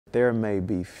there may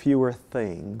be fewer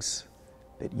things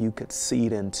that you could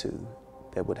seed into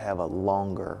that would have a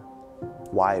longer,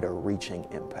 wider reaching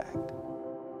impact.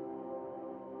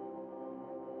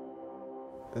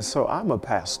 And so I'm a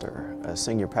pastor, a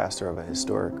senior pastor of a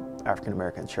historic African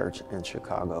American church in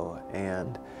Chicago,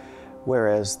 and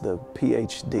whereas the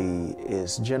Ph.D.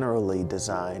 is generally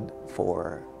designed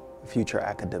for future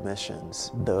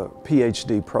academicians, the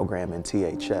Ph.D. program in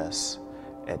THS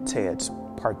at TEDS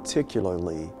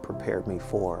particularly prepared me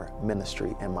for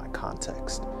ministry in my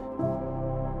context.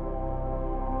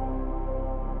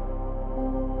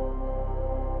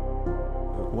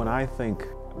 When I think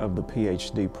of the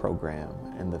Ph.D. program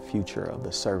and the future of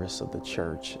the service of the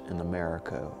church in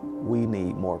America, we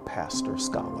need more pastor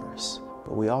scholars,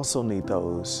 but we also need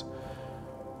those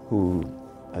who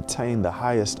attain the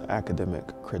highest academic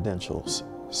credentials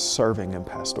serving in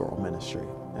pastoral ministry.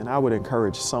 And I would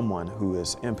encourage someone who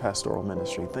is in pastoral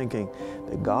ministry thinking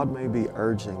that God may be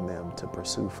urging them to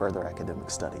pursue further academic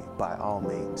study. By all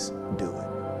means, do it.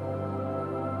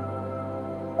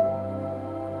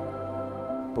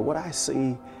 But what I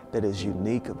see that is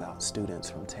unique about students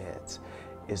from TEDS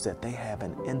is that they have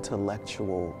an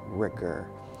intellectual rigor,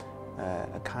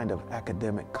 a kind of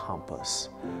academic compass,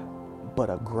 but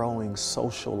a growing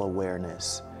social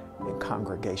awareness and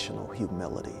congregational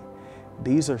humility.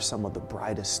 These are some of the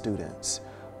brightest students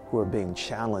who are being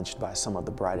challenged by some of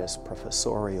the brightest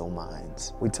professorial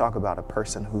minds. We talk about a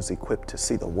person who's equipped to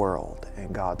see the world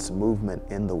and God's movement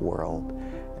in the world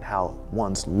and how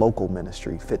one's local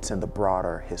ministry fits in the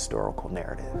broader historical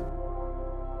narrative.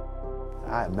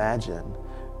 I imagine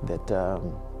that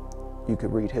you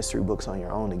could read history books on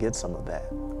your own and get some of that,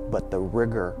 but the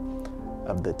rigor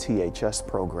of the THS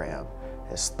program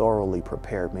has thoroughly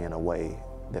prepared me in a way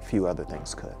that few other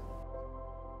things could.